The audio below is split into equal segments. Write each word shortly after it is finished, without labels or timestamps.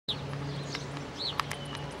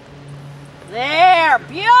There,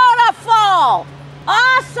 beautiful.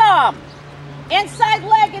 Awesome. Inside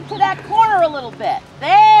leg into that corner a little bit.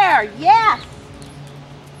 There, yes.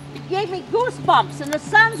 It gave me goosebumps and the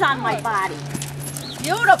sun's on my body.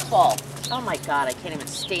 Beautiful. Oh my God, I can't even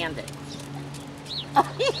stand it.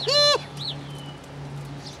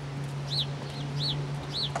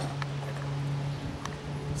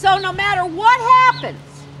 So no matter what happens,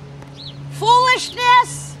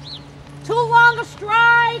 foolishness, too long a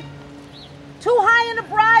stride, too high in the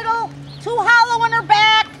bridle, too hollow in her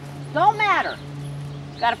back, don't matter.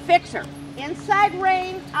 Gotta fix her. Inside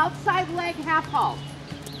rein, outside leg, half halt.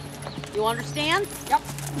 You understand? Yep.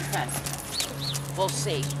 Okay. We'll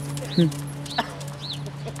see.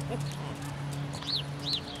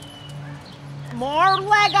 More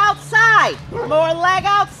leg outside. More leg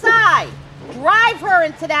outside. Drive her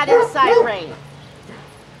into that inside rein.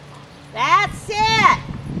 That's it.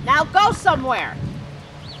 Now go somewhere.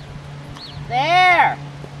 There.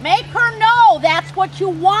 Make her know that's what you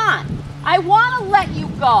want. I want to let you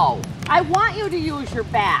go. I want you to use your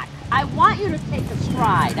back. I want you to take a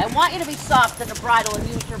stride. I want you to be soft in the bridle and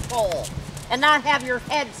use your pole and not have your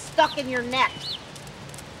head stuck in your neck.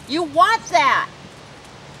 You want that.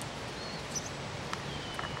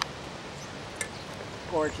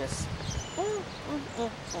 Gorgeous.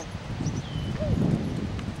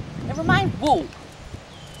 Never mind. Woo. Well,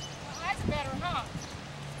 that's better, huh?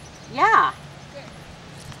 Yeah.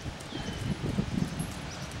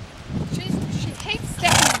 She hates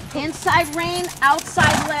stepping. Inside rein,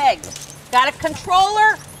 outside leg. Got a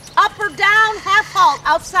controller, up or down, half halt,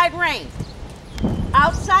 outside rein.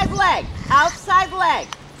 Outside leg, outside leg,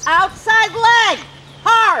 outside leg.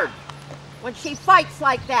 Hard. When she fights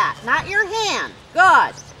like that, not your hand.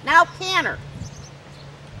 Good. Now canter.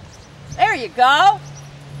 There you go.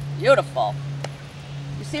 Beautiful.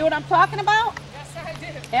 You see what I'm talking about? Yes, I do.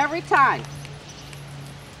 Every time.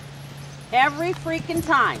 Every freaking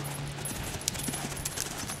time.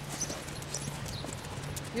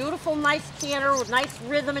 Beautiful, nice canter with nice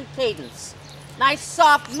rhythm and cadence. Nice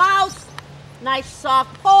soft mouth. Nice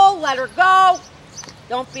soft pull. Let her go.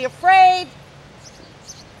 Don't be afraid.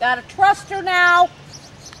 Gotta trust her now.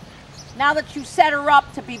 Now that you set her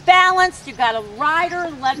up to be balanced, you gotta ride her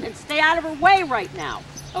and stay out of her way right now.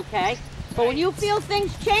 Okay? But when you feel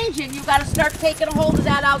things changing, you gotta start taking a hold of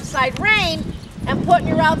that outside rein and putting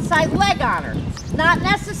your outside leg on her. Not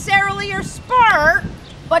necessarily your spur,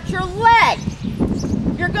 but your leg.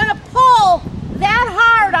 You're gonna pull that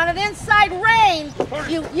hard on an inside rein.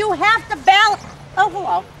 You have to balance. Oh,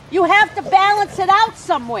 hello. You have to balance it out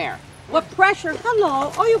somewhere. What pressure?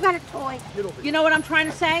 Hello. Oh, you got a toy. You know what I'm trying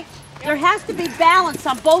to say? There has to be balance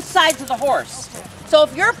on both sides of the horse. So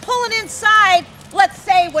if you're pulling inside, let's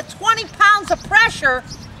say with 20 pounds of pressure,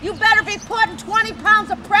 you better be putting 20 pounds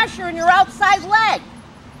of pressure in your outside leg.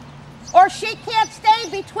 Or she can't stay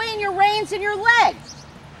between your reins and your legs.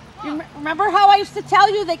 You remember how I used to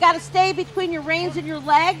tell you they got to stay between your reins and your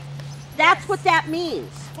leg? That's what that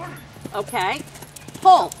means. Okay?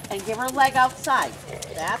 Pull and give her leg outside.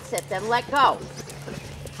 That's it. Then let go.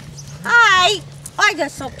 Hi. Oh, you're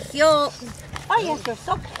so cute. Oh, yes, you're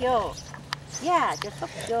so cute. Yeah, you're so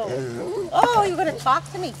cute. Oh, you're going to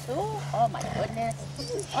talk to me too? Oh, my goodness.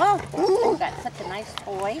 Oh, you got such a nice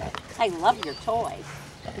toy. I love your toy.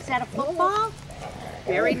 Is that a football?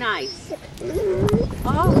 Very nice.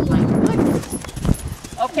 Oh, my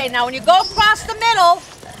goodness. Okay, now when you go across the middle,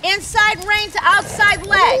 inside rein to outside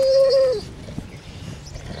leg.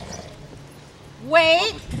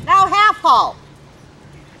 Wait. Now half halt.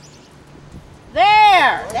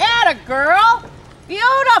 There. That a girl.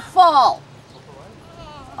 Beautiful.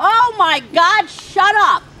 Oh, my God. Shut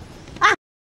up.